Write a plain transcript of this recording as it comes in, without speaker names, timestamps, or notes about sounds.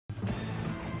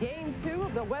Game 2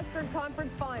 of the Western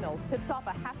Conference Finals tips off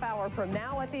a half hour from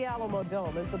now at the Alamo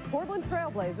Dome as the Portland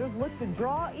Trailblazers look to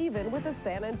draw even with the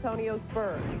San Antonio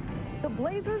Spurs. The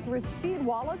Blazers' Rasheed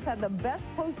Wallace had the best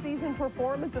postseason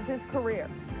performance of his career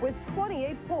with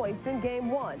 28 points in Game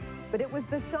 1. But it was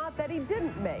the shot that he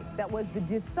didn't make that was the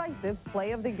decisive play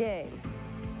of the game.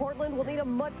 Portland will need a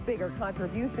much bigger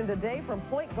contribution today from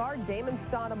point guard Damon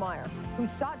Stoudamire, who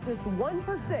shot just 1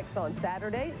 for 6 on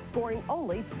Saturday, scoring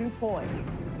only 2 points.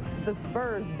 The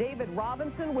Spurs' David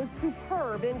Robinson was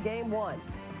superb in Game 1,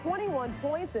 21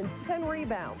 points and 10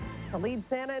 rebounds to lead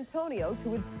San Antonio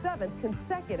to its 7th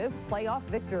consecutive playoff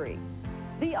victory.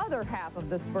 The other half of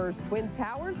the Spurs' Twin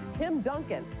Towers, Tim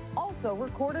Ducan, also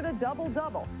recorded a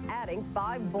double-double, adding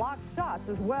 5 blocked shots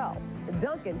as well.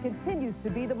 Ducan continues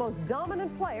to be the most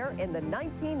dominant player in the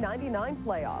 1999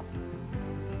 playoffs.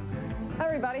 Hi,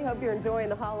 everybody. Hope you're enjoying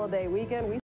the holiday weekend.